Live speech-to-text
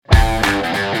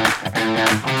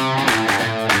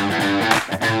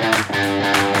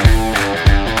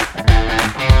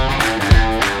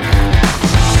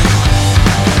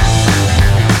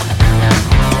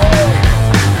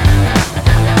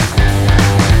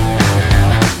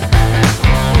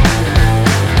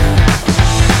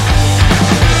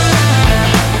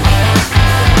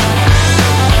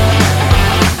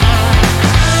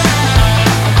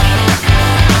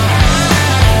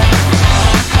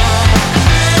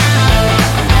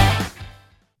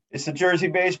It's the Jersey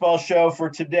Baseball Show for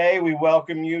today. We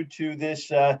welcome you to this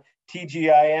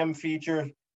TGIM feature.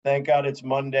 Thank God it's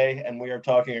Monday, and we are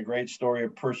talking a great story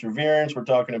of perseverance. We're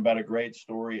talking about a great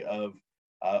story of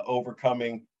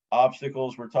overcoming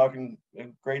obstacles. We're talking a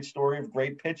great story of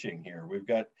great pitching here. We've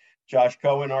got Josh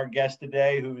Cohen, our guest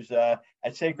today, who's at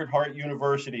Sacred Heart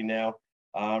University now,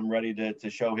 ready to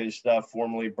show his stuff,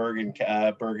 formerly Bergen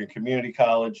Community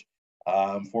College,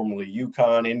 formerly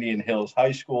UConn, Indian Hills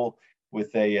High School,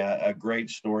 with a great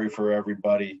story for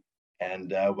everybody.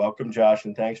 And welcome, Josh,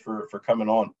 and thanks for coming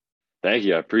on. Thank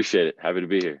you. I appreciate it. Happy to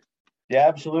be here. Yeah,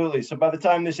 absolutely. So by the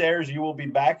time this airs, you will be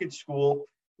back at school.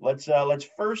 Let's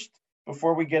first,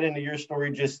 before we get into your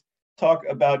story, just talk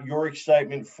about your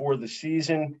excitement for the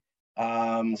season.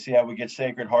 See how we get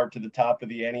Sacred Heart to the top of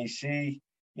the NEC.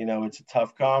 You know, it's a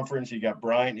tough conference. You got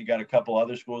Bryant, you got a couple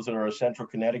other schools that are Central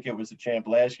Connecticut was the champ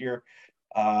last year.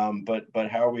 But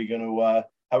how are we going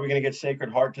to get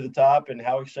Sacred Heart to the top, and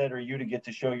how excited are you to get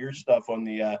to show your stuff on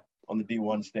the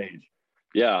D1 stage?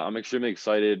 Yeah, I'm extremely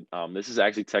excited. This is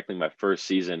actually technically my first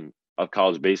season of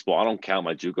college baseball. I don't count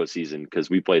my JUCO season because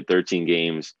we played 13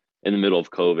 games in the middle of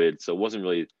COVID, so it wasn't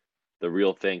really the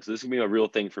real thing. So this is gonna be a real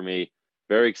thing for me.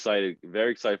 Very excited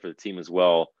for the team as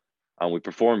well. We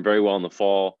performed very well in the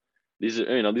fall. These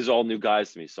are all new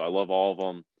guys to me, so I love all of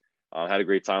them. Had a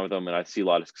great time with them, and I see a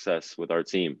lot of success with our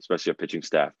team, especially our pitching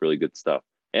staff. Really good stuff.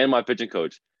 And my pitching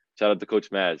coach. Shout out to Coach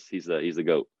Maz. He's the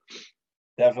GOAT.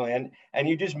 Definitely. And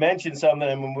you just mentioned something.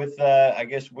 I mean, with I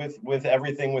guess with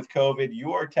everything with COVID,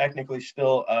 you are technically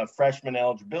still freshman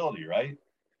eligibility, right?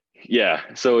 Yeah.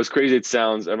 So as crazy it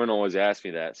sounds, everyone always asks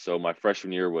me that. So my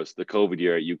freshman year was the COVID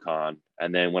year at UConn.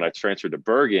 And then when I transferred to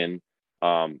Bergen,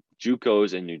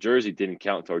 JUCOs in New Jersey didn't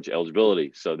count towards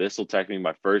eligibility. So this will technically be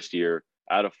my first year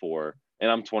out of 4, and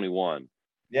I'm 21.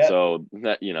 Yeah. So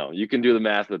that, you can do the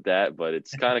math with that, but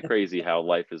it's kind of crazy how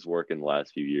life has worked in the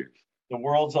last few years. The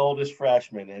world's oldest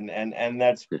freshman, and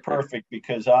that's perfect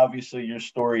because obviously your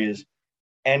story is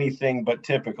anything but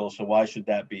typical. So why should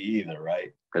that be either,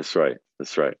 right? That's right.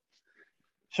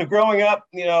 So growing up,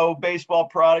 baseball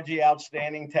prodigy,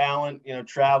 outstanding talent,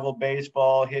 travel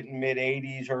baseball, hitting mid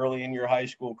 80s early in your high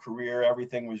school career,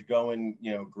 everything was going,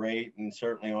 great, and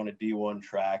certainly on a D1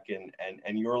 track,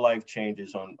 and your life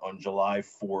changes on July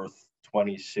 4th,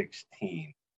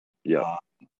 2016. Yeah.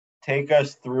 Take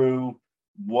us through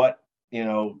what,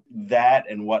 that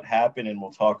and what happened, and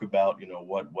we'll talk about,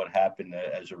 what happened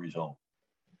as a result.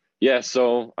 Yeah,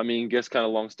 so guess kind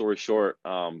of long story short,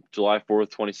 July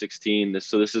 4th, 2016.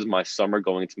 This is my summer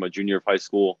going into my junior of high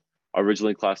school.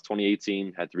 Originally class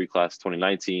 2018, had 3 class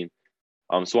 2019.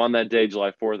 So on that day,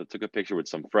 July 4th, I took a picture with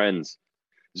some friends.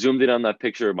 Zoomed in on that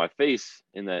picture of my face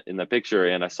in that picture,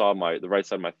 and I saw the right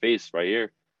side of my face right here.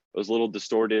 It was a little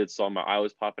distorted, saw my eye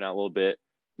was popping out a little bit.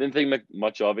 Didn't think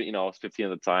much of it. I was 15 at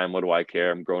the time. What do I care?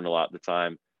 I'm growing a lot at the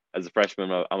time. As a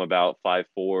freshman, I'm about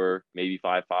 5'4", maybe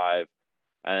 5'5".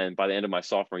 And by the end of my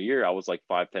sophomore year, I was like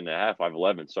 5'10 and a half,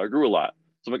 5'11". So I grew a lot.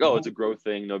 So I'm like, oh, it's a growth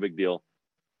thing, no big deal.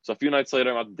 So a few nights later,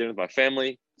 I'm out to dinner with my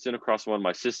family, sitting across from one of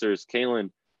my sisters,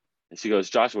 Kaylin, and she goes,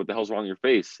 Joshua, what the hell's wrong with your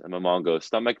face? And my mom goes,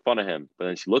 stop making fun of him. But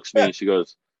then she looks at me and she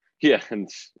goes, yeah, and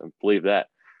I believe that.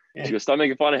 She goes, stop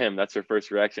making fun of him. That's her first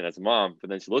reaction as a mom.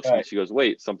 But then she looks at me and she goes,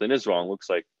 wait, something is wrong.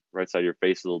 Looks like right side of your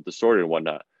face is a little distorted and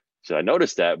whatnot. So I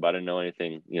noticed that, but I didn't know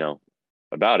anything,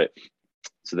 about it.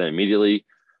 So then immediately,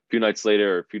 a few days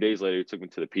later, he took me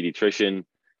to the pediatrician.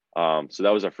 So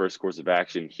that was our first course of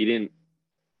action. He didn't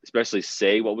especially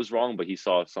say what was wrong, but he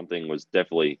saw something was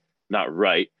definitely not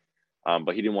right.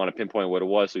 But he didn't want to pinpoint what it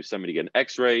was. So he sent me to get an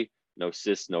x-ray, no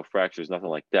cysts, no fractures, nothing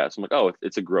like that. So I'm like, oh,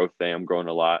 it's a growth thing. I'm growing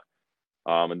a lot.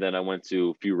 And then I went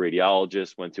to a few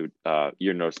radiologists, went to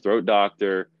ear, nose, throat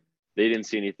doctor. They didn't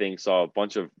see anything. Saw a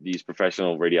bunch of these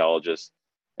professional radiologists.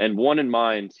 And one in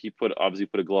mind, he obviously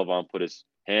put a glove on, put his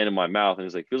hand in my mouth, and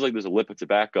he's like, feels like there's a lip of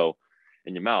tobacco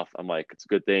in your mouth. I'm like, it's a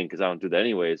good thing because I don't do that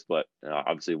anyways. But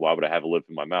obviously, why would I have a lip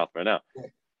in my mouth right now?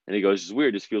 And he goes, it's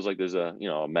weird. It just feels like there's a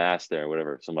mass there or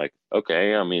whatever. So I'm like,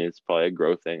 okay. It's probably a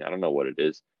growth thing. I don't know what it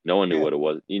is. No one knew what it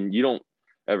was. You don't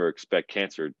ever expect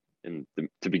cancer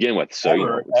to begin with.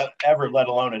 So ever, let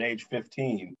alone at age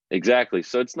 15. Exactly.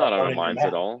 So it's not on our minds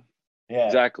at all. Yeah.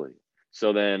 Exactly.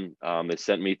 So then they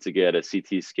sent me to get a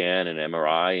CT scan and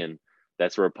MRI, and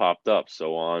that's where it popped up.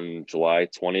 So on July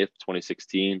 20th,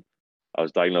 2016, I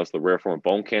was diagnosed with a rare form of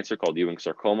bone cancer called Ewing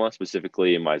sarcoma,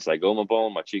 specifically in my zygoma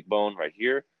bone, my cheekbone right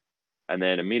here. And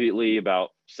then immediately about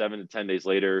 7 to 10 days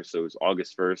later, so it was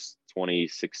August 1st,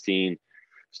 2016,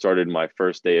 started my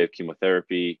first day of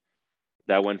chemotherapy.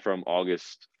 That went from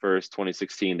August 1st,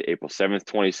 2016 to April 7th,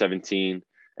 2017.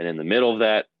 And in the middle of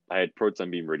that, I had proton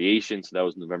beam radiation. So that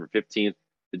was November 15th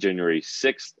January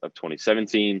 6th of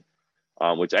 2017,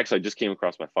 which actually I just came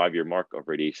across my 5-year mark of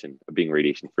being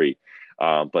radiation free.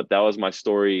 But that was my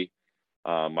story.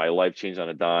 My life changed on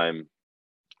a dime.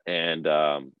 And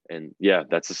yeah,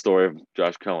 that's the story of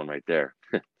Josh Cohen right there.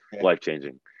 Yeah. Life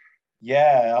changing.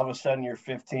 Yeah, all of a sudden you're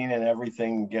 15 and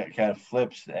everything kind of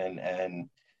flips and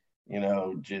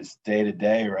just day to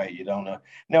day, right? You don't know.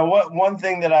 Now, what one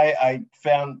thing that I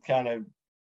found kind of,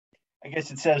 I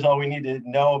guess it says all we need to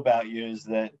know about you is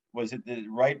that was it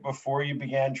right before you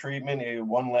began treatment? You're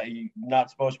not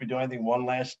supposed to be doing anything. One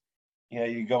last,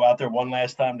 you go out there one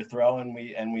last time to throw, and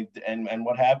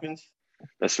what happens?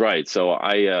 That's right. So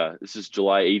this is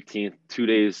July 18th, 2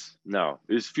 days. No,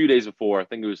 it was a few days before. I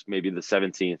think it was maybe the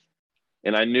 17th.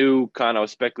 And I knew I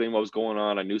was speculating what was going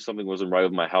on. I knew something wasn't right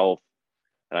with my health.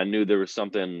 And I knew there was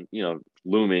something,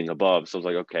 looming above. So I was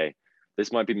like, okay,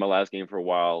 this might be my last game for a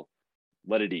while.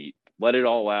 Let it eat. Let it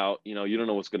all out. You don't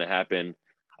know what's going to happen.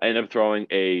 I ended up throwing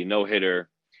a no-hitter,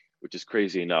 which is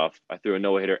crazy enough. I threw a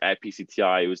no-hitter at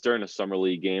PCTI. It was during a summer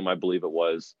league game, I believe it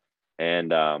was.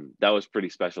 And that was pretty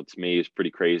special to me. It was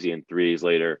pretty crazy. And 3 days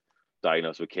later,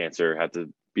 diagnosed with cancer, had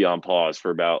to be on pause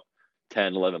for about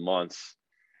 10, 11 months.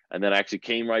 And then I actually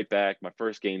came right back. My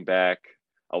first game back,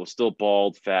 I was still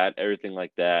bald, fat, everything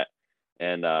like that.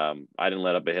 And I didn't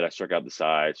let up a hit. I struck out the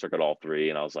side, struck out all three.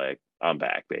 And I was like, I'm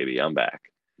back, baby. I'm back.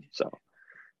 So.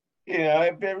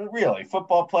 Really,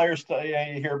 football players,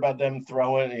 you hear about them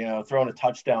throwing a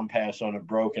touchdown pass on a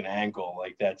broken ankle.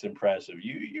 Like, that's impressive.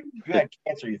 You had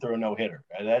cancer, you throw a no hitter.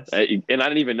 Right? And I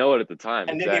didn't even know it at the time.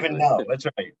 I exactly. didn't even know.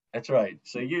 That's right.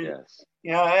 So yes.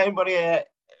 Anybody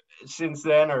since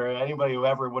then, or anybody who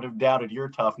ever would have doubted your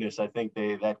toughness, I think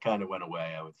that kind of went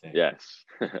away, I would think. Yes,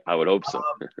 I would hope so.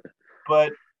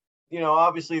 But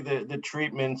obviously the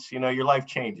treatments, your life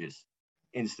changes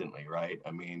instantly, right?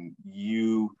 I mean,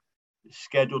 you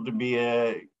scheduled to be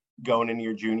going into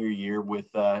your junior year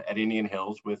with at Indian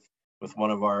Hills with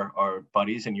one of our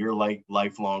buddies and your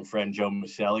lifelong friend Joe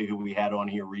Maselli, who we had on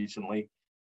here recently.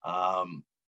 And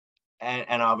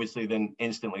obviously then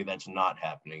instantly that's not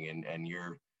happening, and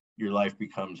your life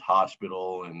becomes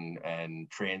hospital and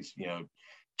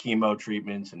chemo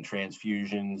treatments and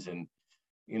transfusions, and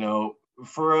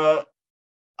for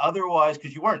otherwise,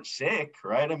 because you weren't sick,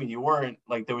 right? I mean, you weren't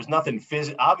there was nothing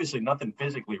obviously nothing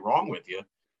physically wrong with you.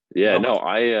 Yeah, no,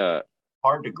 I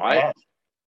hard to grasp.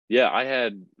 I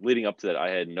had, leading up to that, I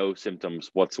had no symptoms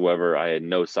whatsoever. I had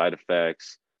no side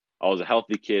effects. I was a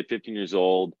healthy kid, 15 years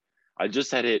old. I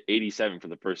just had hit 87 for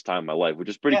the first time in my life, which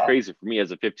is pretty crazy for me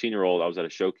as a 15-year-old. I was at a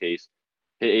showcase,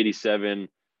 hit 87.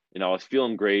 I was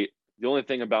feeling great. The only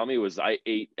thing about me was I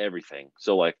ate everything.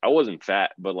 So I wasn't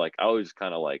fat, but I was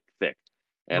kind of thick.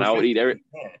 And I would eat I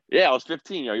was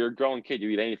 15. You're a growing kid, you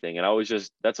eat anything. And I was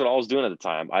that's what I was doing at the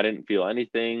time. I didn't feel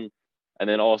anything. And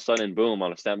then all of a sudden, boom,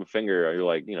 on a snap of a finger,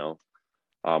 you're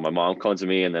my mom comes to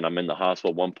me, and then I'm in the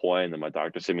hospital at one point, and then my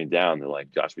doctor sit me down. They're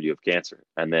like, Josh, you have cancer.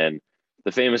 And then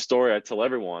the famous story I tell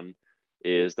everyone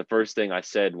is the first thing I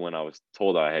said when I was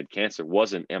told I had cancer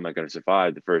wasn't, am I going to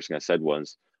survive? The first thing I said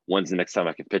was, when's the next time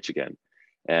I can pitch again?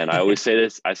 And I always say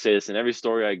this. I say this in every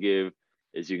story I give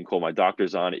is you can call my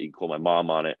doctors on it. You can call my mom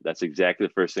on it. That's exactly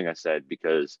the first thing I said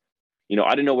because, I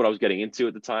didn't know what I was getting into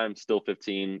at the time. Still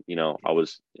 15,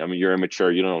 you're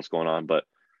immature. You don't know what's going on, but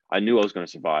I knew I was going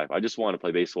to survive. I just wanted to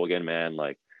play baseball again, man.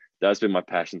 That's been my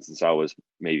passion since I was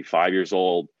maybe 5 years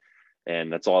old.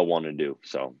 And that's all I wanted to do.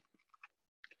 So,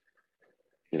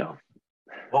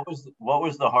 What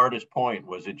was the hardest point?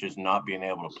 Was it just not being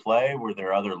able to play? Were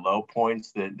there other low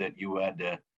points that you had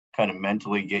to kind of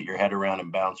mentally get your head around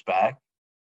and bounce back?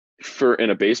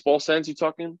 In a baseball sense, you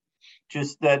talking?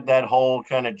 Just that whole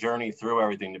kind of journey through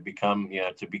everything to become,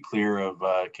 to be clear of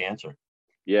cancer.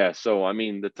 Yeah. So,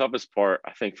 the toughest part,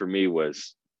 I think, for me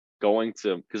was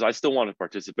because I still wanted to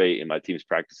participate in my team's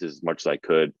practices as much as I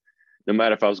could. No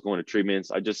matter if I was going to treatments,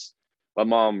 my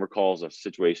mom recalls a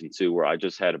situation too where I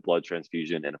just had a blood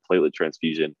transfusion and a platelet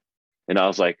transfusion. And I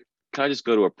was like, can I just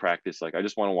go to a practice? I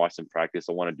just want to watch them practice.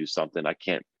 I want to do something. I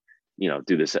can't,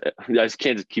 do this. I just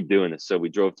can't just keep doing this. So we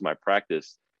drove to my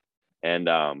practice, and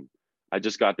I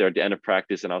just got there at the end of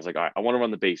practice, and I was like, all right, I want to run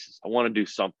the bases. I want to do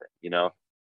something,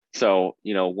 So,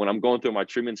 when I'm going through my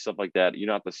treatment, stuff like that, you're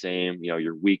not the same,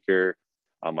 you're weaker.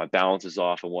 My balance is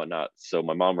off and whatnot. So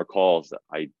my mom recalls that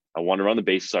I want to run the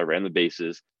bases. So I ran the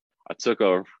bases. I took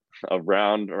a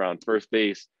round around first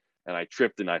base, and I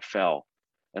tripped and I fell,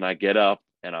 and I get up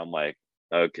and I'm like,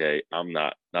 okay, I'm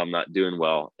not doing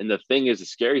well. And the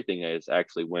scary thing is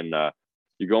actually when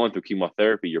you're going through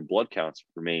chemotherapy, your blood counts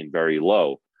remain very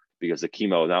low because the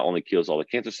chemo not only kills all the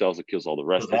cancer cells, it kills all the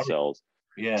rest of the cells.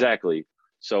 Yeah, exactly.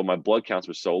 So my blood counts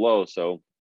were so low. So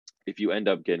if you end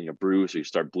up getting a bruise or you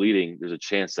start bleeding, there's a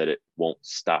chance that it won't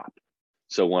stop.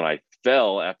 So when I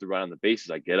fell after running on the bases,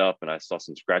 I get up and I saw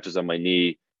some scratches on my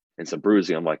knee and some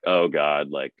bruising. I'm like, oh God,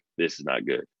 like this is not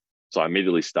good. So I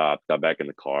immediately stopped, got back in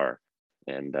the car,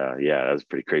 and yeah, that was a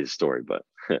pretty crazy story. But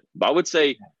but I would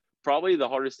say probably the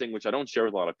hardest thing, which I don't share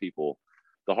with a lot of people,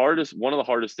 one of the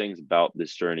hardest things about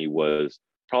this journey was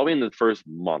probably in the first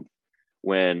month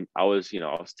when I was, I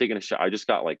was taking a shot. I just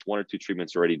got like one or two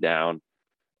treatments already down,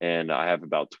 and I have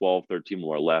about 12, 13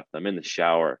 more left. I'm in the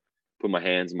shower, put my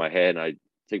hands in my head, and I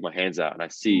take my hands out, and I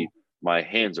see my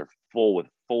hands are full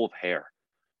of hair.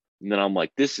 And then I'm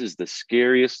like, this is the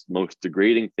scariest, most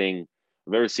degrading thing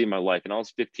I've ever seen in my life. And I was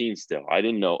 15 still. I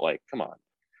didn't know, like, come on.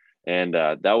 And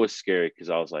that was scary because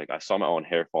I was like, I saw my own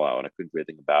hair fall out and I couldn't do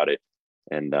anything about it.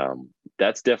 And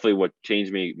that's definitely what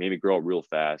changed me, made me grow up real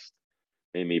fast,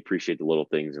 made me appreciate the little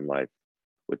things in life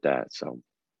with that. So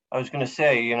I was going to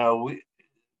say,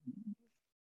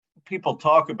 people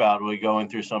talk about when going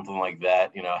through something like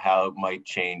that, how it might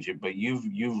change it, but you've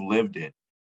lived it.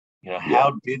 yeah.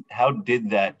 How did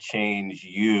that change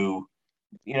you?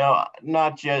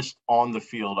 Not just on the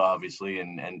field, obviously,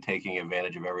 and taking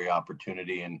advantage of every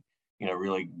opportunity and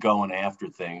really going after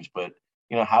things, but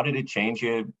how did it change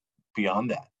you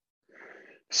beyond that?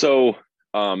 So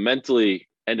mentally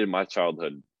ended my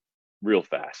childhood real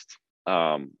fast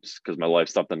because my life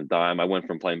stopped on a dime. I went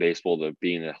from playing baseball to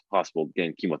being in the hospital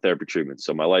getting chemotherapy treatment.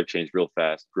 So my life changed real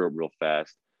fast, grew up real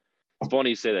fast. It's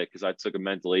funny you say that because I took a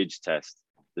mental age test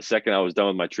the second I was done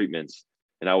with my treatments,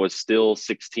 and I was still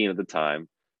 16 at the time.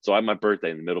 So I had my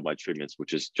birthday in the middle of my treatments,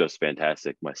 which is just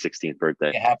fantastic. My 16th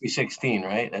birthday. Yeah, happy 16,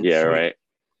 right? That's Yeah, sweet. right.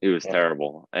 It was Yeah.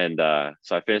 terrible. And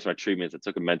so I finished my treatments. I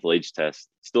took a mental age test,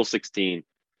 still 16. It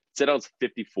said I was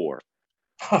 54.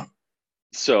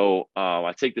 So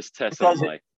I take this It test and does,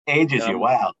 it ages you.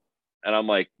 Wow. I'm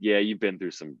like, yeah, you've been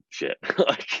through some shit.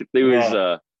 Like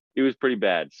Yeah. it was pretty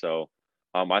bad. So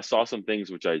I saw some things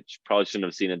which I probably shouldn't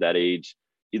have seen at that age,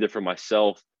 either for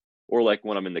myself or like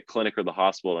when I'm in the clinic or the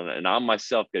hospital and I'm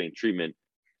myself getting treatment.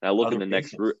 And I look in Other the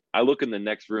next room. patients. I look in the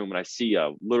next room and I see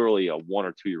literally a 1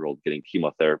 or 2 year old getting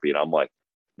chemotherapy, and I'm like,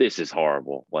 this is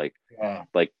horrible. Yeah.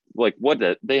 Like what?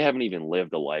 They haven't even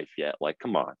lived a life yet. Like,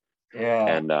 come on. Yeah.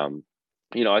 And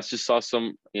I just saw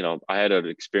some. I had an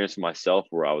experience myself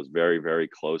where I was very, very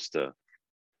close to,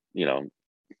 you know,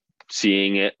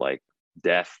 seeing it, like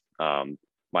death.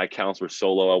 My accounts were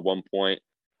so low at one point.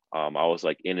 I was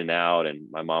like in and out, and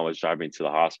my mom was driving me to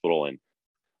the hospital, and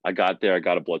I got there. I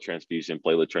got a blood transfusion,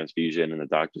 platelet transfusion, and the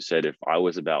doctor said if I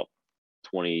was about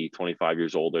 20, 25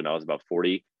 years older and I was about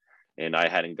 40, and I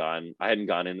hadn't gone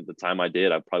in at the time I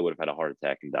did, I probably would have had a heart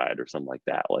attack and died or something like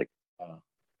that. Like Uh,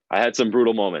 I had some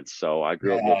brutal moments, so I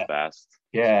grew up real yeah. fast.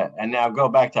 Yeah. So, And now go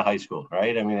back to high school,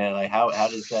 right? I mean, like how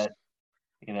does that,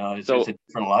 it's so a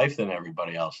different life than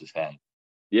everybody else has had.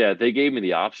 yeah, they gave me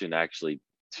the option actually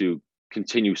to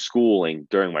continue schooling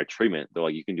during my treatment. They're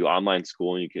like, you can do online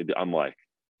schooling. I'm like,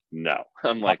 no.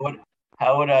 I'm How like, would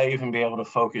how would I even be able to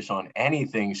focus on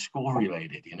anything school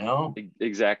related, you know?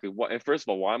 exactly. What? And first of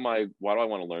all, why do I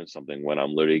want to learn something when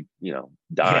I'm literally, Yeah.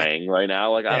 dying right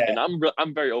now? Like, Yeah.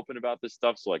 I'm very open about this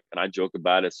stuff. So like, and I joke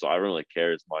about it. So I don't really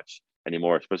care as much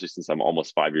anymore, especially since I'm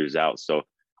almost 5 years out. So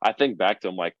I think back to,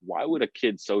 I'm like, why would a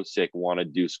kid so sick want to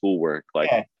do schoolwork? Like,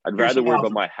 Yeah. I'd Here's rather some worry about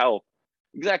algebra. my health.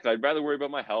 Exactly. I'd rather worry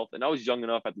about my health. And I was young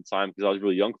enough at the time because I was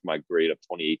really young for my grade of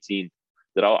 2018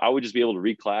 that I would just be able to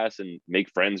reclass and make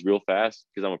friends real fast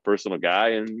because I'm a personal guy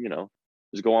and,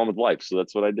 just go on with life. So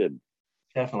that's what I did.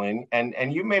 Definitely.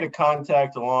 And you made a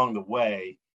contact along the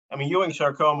way. I mean, Ewing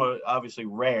sarcoma, obviously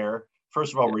rare.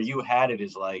 First of all, where Yes. you had it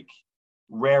is like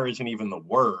rare isn't even the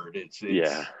word.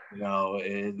 Yeah.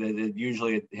 It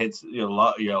usually it hits your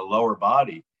lower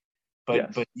body. But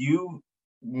Yes. but you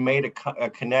made a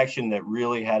connection that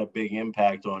really had a big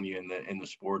impact on you in the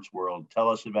sports world. Tell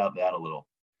us about that a little.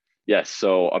 Yes.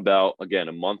 So about, again,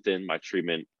 a month in my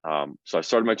treatment. So I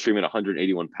started my treatment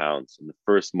 181 pounds. In the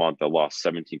first month, I lost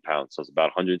 17 pounds. So I was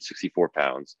about 164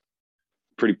 pounds.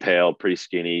 Pretty pale, pretty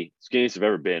skinny, skinniest I've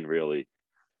ever been, really.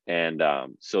 And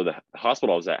so the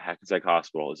hospital I was at, Hackensack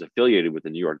Hospital, is affiliated with the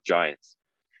New York Giants.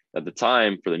 At the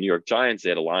time, for the New York Giants, they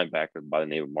had a linebacker by the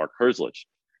name of Mark Herzlich.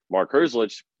 Mark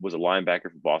Herzlich was a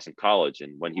linebacker for Boston College.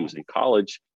 And when he was in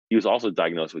college, he was also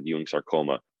diagnosed with Ewing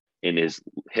sarcoma in his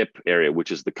hip area,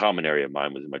 which is the common area of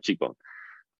mine, was in my cheekbone.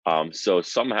 So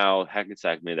somehow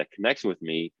Hackensack made that connection with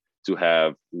me to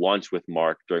have lunch with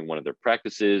Mark during one of their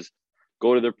practices,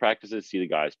 go to their practices, see the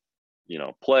guys,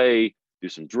 play, do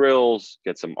some drills,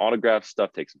 get some autograph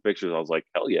stuff, take some pictures. I was like,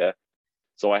 hell yeah.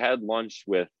 So I had lunch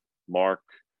with Mark,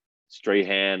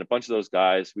 Strahan, a bunch of those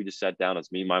guys. We just sat down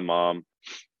as me and my mom.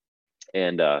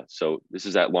 And so this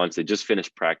is at lunch. They just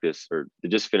finished practice, or they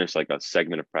just finished like a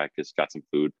segment of practice, got some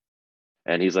food.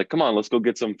 And he's like, come on, let's go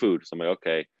get some food. So I'm like,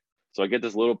 okay. So I get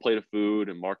this little plate of food,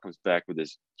 and Mark comes back with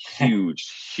this huge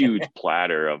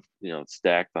platter of,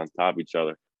 stacked on top of each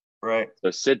other. Right. So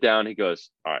I sit down. He goes,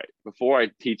 all right, before I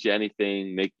teach you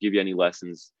anything, give you any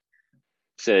lessons,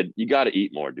 said, you got to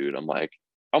eat more, dude. I'm like,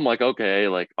 okay,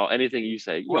 like, anything you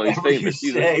say. He's Whatever you famous.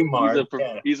 say, Mark.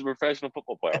 Yeah. He's a professional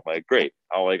football player. I'm like, great.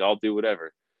 I'll do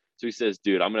whatever. So he says,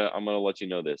 dude, I'm gonna let you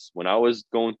know this. When I was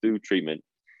going through treatment,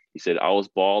 he said, I was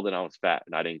bald and I was fat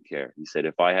and I didn't care. He said,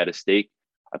 if I had a steak,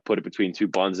 I put it between two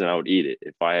buns and I would eat it.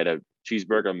 If I had a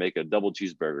cheeseburger, I'd make a double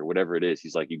cheeseburger, whatever it is.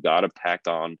 He's like, you got to pack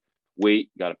on weight,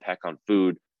 you got to pack on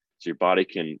food so your body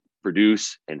can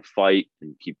produce and fight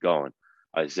and keep going.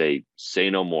 I say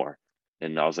no more.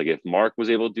 And I was like, if Mark was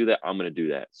able to do that, I'm going to do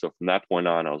that. So from that point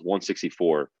on, I was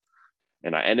 164.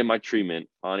 And I ended my treatment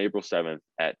on April 7th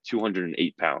at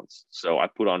 208 pounds. So I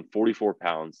put on 44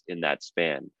 pounds in that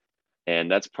span.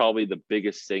 And that's probably the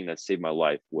biggest thing that saved my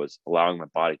life, was allowing my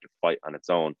body to fight on its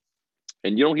own.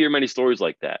 And you don't hear many stories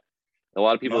like that. A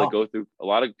lot of people that go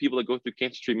through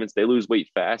cancer treatments, they lose weight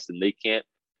fast and they can't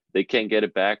get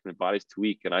it back. And the body's too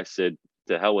weak. And I said,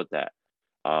 to hell with that.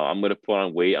 I'm going to put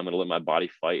on weight. I'm going to let my body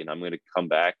fight, and I'm going to come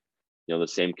back, the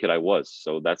same kid I was.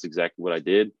 So that's exactly what I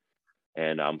did.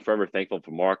 And I'm forever thankful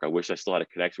for Mark. I wish I still had a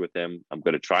connection with him. I'm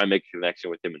going to try and make a connection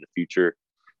with him in the future.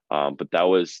 But that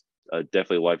was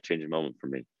definitely a life-changing moment for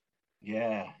me.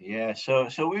 Yeah. So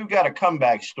we've got a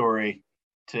comeback story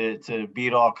to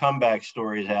beat all comeback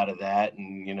stories out of that.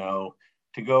 And,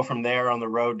 to go from there on the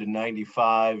road to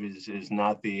 95 is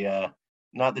not the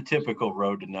typical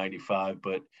road to 95,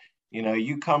 but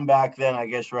you come back then, I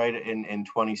guess, right in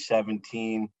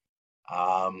 2017,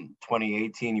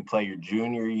 2018, you play your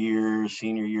junior year,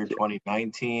 senior year,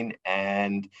 2019,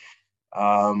 and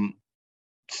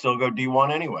still go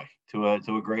D1 anyway to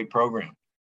a great program.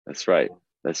 That's right.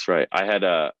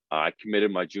 I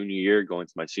committed my junior year, going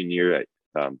to my senior year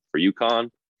for UConn.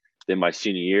 Then my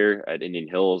senior year at Indian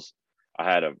Hills, I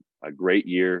had a great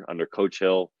year under Coach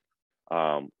Hill,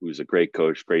 who's a great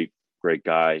coach, great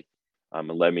guy. And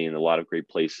led me in a lot of great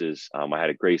places. I had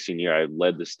a great senior year. I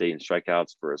led the state in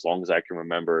strikeouts for as long as I can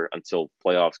remember, until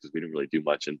playoffs, because we didn't really do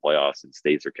much in playoffs in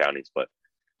states or counties, but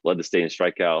led the state in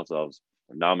strikeouts. I was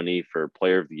a nominee for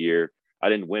Player of the Year. I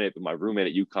didn't win it, but my roommate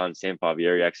at UConn, Sam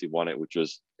Favieri, actually won it, which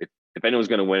was, if anyone's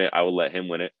going to win it, I would let him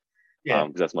win it. Yeah.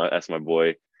 Because that's my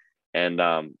boy. And,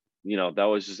 that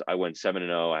was just, I went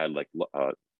 7-0. I had like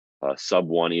a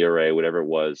sub-1 ERA, whatever it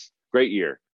was. Great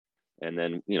year. And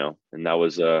then, and that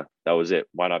was it.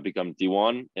 Why not become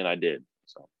D1? And I did.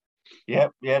 So.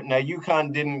 Yep. Now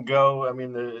UConn didn't go. I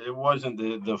mean, it wasn't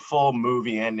the full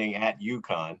movie ending at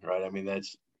UConn, right? I mean,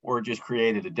 or just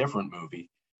created a different movie.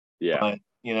 Yeah. But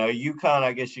UConn,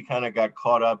 I guess you kind of got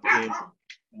caught up in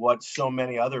what so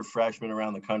many other freshmen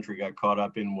around the country got caught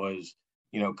up in, was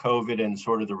COVID and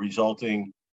sort of the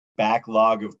resulting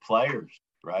backlog of players,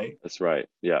 right? That's right.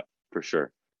 Yeah, for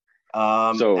sure.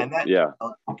 Yeah.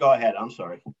 Go ahead. I'm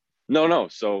sorry. No.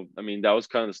 So, I mean, that was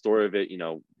kind of the story of it.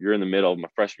 You're in the middle of my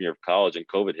freshman year of college and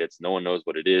COVID hits. No one knows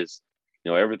what it is.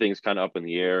 Everything's kind of up in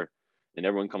the air, and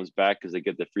everyone comes back because they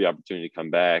get the free opportunity to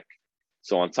come back.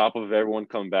 So on top of everyone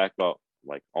coming back, about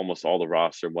like almost all the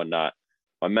roster and whatnot,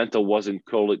 my mental wasn't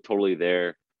totally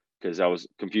there, because I was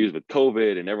confused with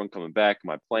COVID and everyone coming back,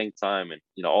 my playing time, and,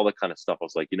 all that kind of stuff. I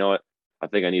was like, you know what? I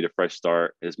think I need a fresh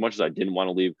start. As much as I didn't want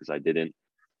to leave, because I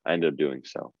ended up doing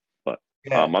so. But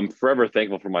yeah. I'm forever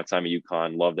thankful for my time at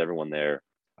UConn. Loved everyone there.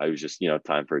 I was just,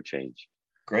 time for a change.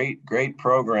 Great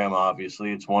program.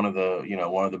 Obviously, it's one of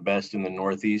the best in the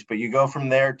Northeast. But you go from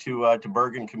there to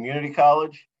Bergen Community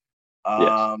College,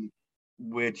 Yes.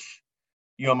 Which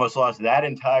you almost lost that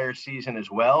entire season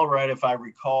as well, right? If I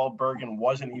recall, Bergen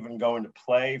wasn't even going to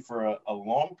play for a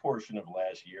long portion of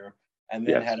last year, and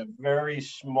then had a very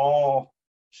small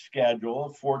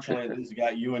schedule. Fortunately, this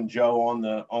got you and Joe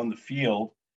on the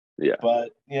field. Yeah. But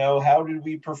how did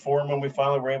we perform when we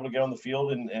finally were able to get on the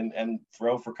field and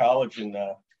throw for college in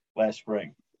last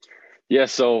spring? Yeah.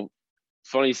 So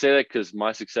funny you say that, because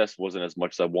my success wasn't as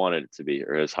much as I wanted it to be,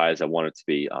 or as high as I wanted it to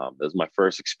be. It was my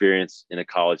first experience in a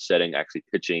college setting, actually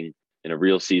pitching in a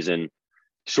real season,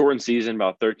 shortened season,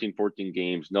 about 13, 14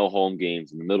 games, no home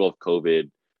games in the middle of COVID.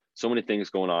 So many things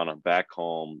going on. I'm back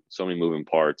home, so many moving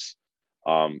parts.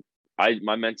 My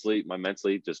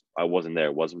mentally just, I wasn't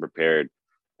there, wasn't prepared.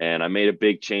 And I made a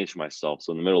big change for myself.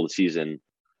 So in the middle of the season,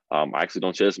 I actually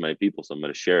don't share this to many people, so I'm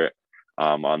going to share it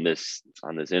on this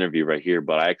interview right here.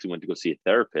 But I actually went to go see a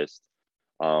therapist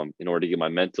in order to get my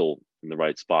mental in the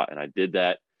right spot, and I did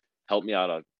that. Helped me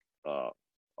out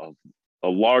of a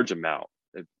large amount.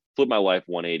 It flipped my life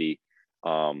 180.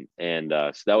 So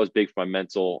that was big for my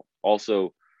mental.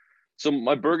 Also, so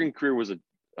my Bergen career was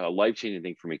a life-changing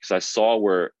thing for me because I saw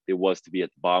where it was to be at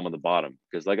the bottom of the bottom.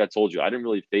 Because like I told you, I didn't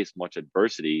really face much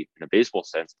adversity in a baseball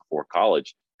sense before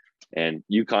college. And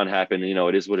UConn happened,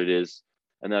 it is what it is.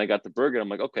 And then I got to Bergen. I'm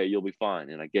like, okay, you'll be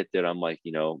fine. And I get there. I'm like,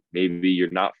 maybe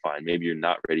you're not fine. Maybe you're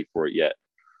not ready for it yet.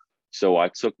 So I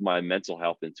took my mental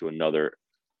health into another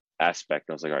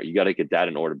aspect. I was like, all right, you got to get that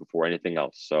in order before anything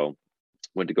else. So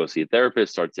went to go see a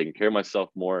therapist, started taking care of myself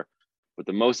more. But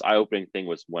the most eye-opening thing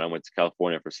was when I went to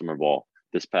California for summer ball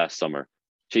this past summer.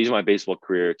 Changed my baseball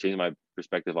career, changed my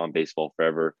perspective on baseball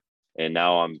forever. And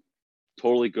now I'm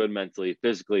totally good mentally,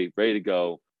 physically, ready to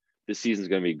go. This season's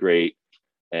going to be great.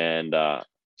 And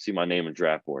see my name in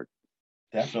draft board.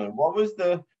 Definitely. What was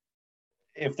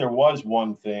if there was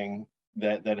one thing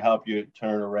that helped you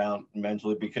turn around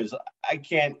mentally? Because I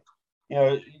can't,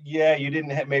 you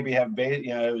didn't maybe have base,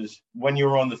 it was when you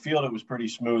were on the field, it was pretty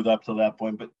smooth up to that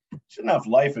point, but it's enough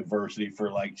life adversity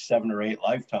for like 7 or 8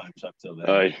 lifetimes up till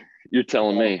then. You're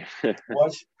telling me.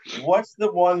 what's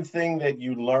the one thing that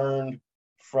you learned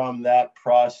from that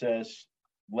process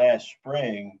last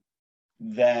spring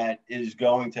that is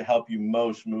going to help you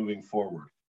most moving forward?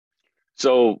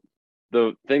 So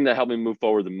the thing that helped me move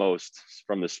forward the most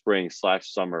from the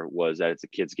spring/summer was that it's a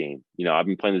kid's game. I've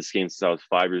been playing this game since I was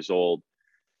 5 years old.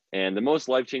 And the most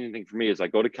life-changing thing for me is I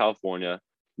go to California.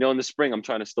 In the spring, I'm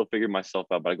trying to still figure myself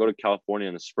out, but I go to California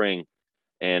in the spring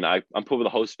and I'm put with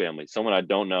a host family, someone I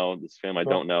don't know, this family I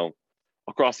don't know,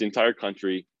 across the entire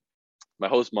country. My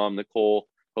host mom, Nicole,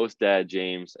 host dad,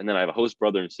 James, and then I have a host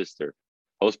brother and sister.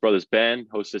 Host brother's Ben,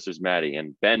 host sister's Maddie,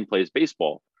 and Ben plays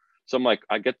baseball. So I'm like,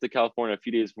 I get to California a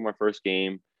few days before my first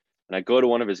game, and I go to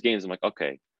one of his games. I'm like,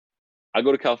 okay, I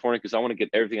go to California because I want to get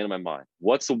everything out of my mind.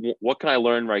 What can I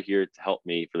learn right here to help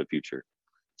me for the future?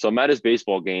 So I'm at his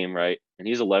baseball game, right? And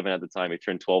he's 11 at the time. He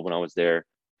turned 12 when I was there.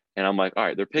 And I'm like, all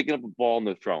right, they're picking up a ball and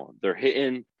they're throwing. They're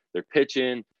hitting, they're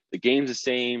pitching. The game's the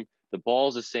same. The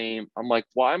ball's the same. I'm like,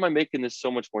 why am I making this so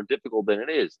much more difficult than it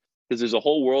is? Because there's a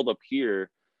whole world up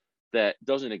here that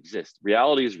doesn't exist.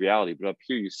 Reality is reality, but up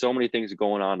here, so many things are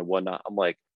going on and whatnot. I'm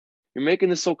like, you're making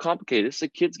this so complicated. It's a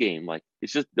kid's game. Like,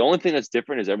 it's just the only thing that's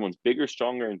different is everyone's bigger,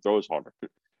 stronger, and throws harder.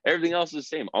 Everything else is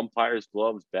the same. Umpires,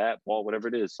 gloves, bat, ball, whatever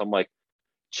it is. So I'm like,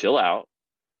 chill out.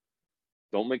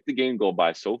 Don't make the game go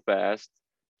by so fast.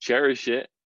 Cherish it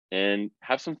and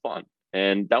have some fun.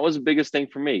 And that was the biggest thing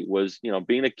for me was,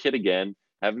 being a kid again,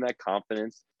 having that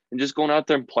confidence and just going out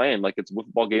there and playing like it's a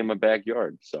football game in my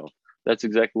backyard. So that's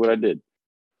exactly what I did.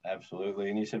 Absolutely.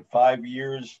 And you said 5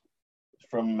 years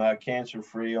from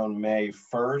cancer-free on May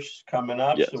 1st coming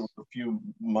up. Yes. So we're a few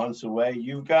months away.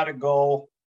 You've got a goal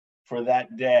for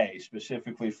that day,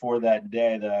 specifically for that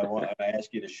day that I want to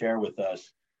ask you to share with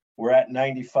us. We're at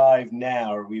 95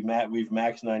 now, or we've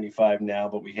maxed 95 now,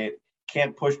 but we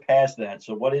can't push past that.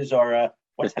 So what is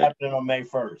what's happening on May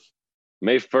 1st?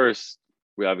 May 1st,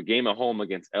 we have a game at home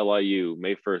against LIU.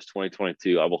 May 1st,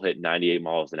 2022, I will hit 98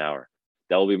 miles an hour.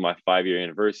 That will be my 5-year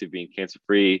anniversary of being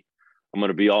cancer-free. I'm going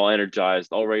to be all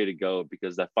energized, all ready to go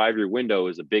because that 5-year window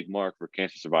is a big mark for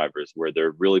cancer survivors where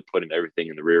they're really putting everything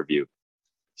in the rear view.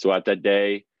 So at that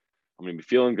day, I'm going to be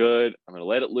feeling good. I'm going to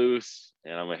let it loose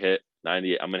and I'm going to hit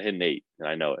 90. I'm going to hit an 8 and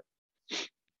I know it.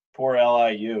 Poor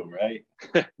LIU, right?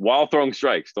 While throwing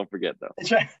strikes. Don't forget though.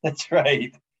 That's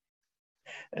right.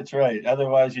 That's right.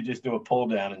 Otherwise you just do a pull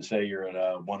down and say you're at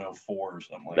 104 or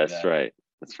something like that. That's right.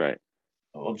 That's right.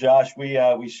 Well, Josh,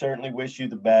 we certainly wish you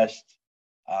the best.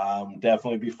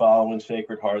 Definitely be following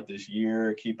Sacred Heart this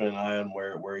year, keeping an eye on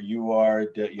where you are.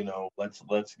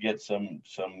 Let's get some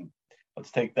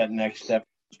let's take that next step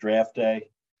draft day.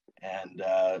 And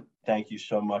thank you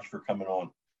so much for coming on.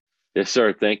 Yes,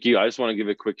 sir. Thank you. I just want to give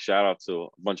a quick shout out to a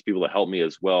bunch of people that helped me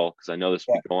as well, because I know this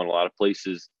will be going a lot of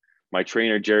places. My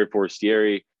trainer, Jerry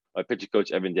Forestieri, my pitching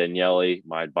coach, Evan Daniele,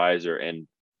 my advisor, and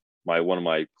one of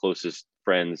my closest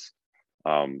friends,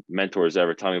 mentors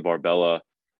ever, Tommy Barbella,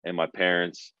 and my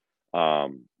parents,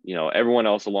 everyone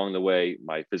else along the way,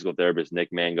 my physical therapist,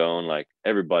 Nick Mangone, like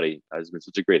everybody has been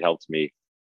such a great help to me,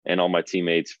 and all my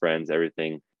teammates, friends,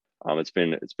 everything.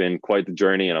 It's been quite the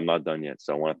journey, and I'm not done yet.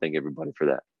 So I want to thank everybody for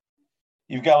that.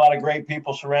 You've got a lot of great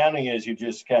people surrounding you, as you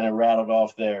just kind of rattled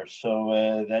off there.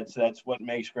 So that's what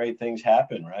makes great things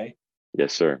happen, right?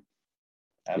 Yes, sir.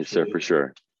 Absolutely. Yes, sir, for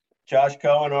sure. Josh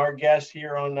Cohen, our guest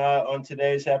here on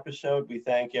today's episode. We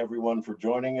thank everyone for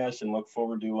joining us and look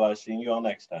forward to seeing you all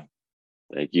next time.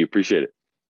 Thank you. Appreciate it.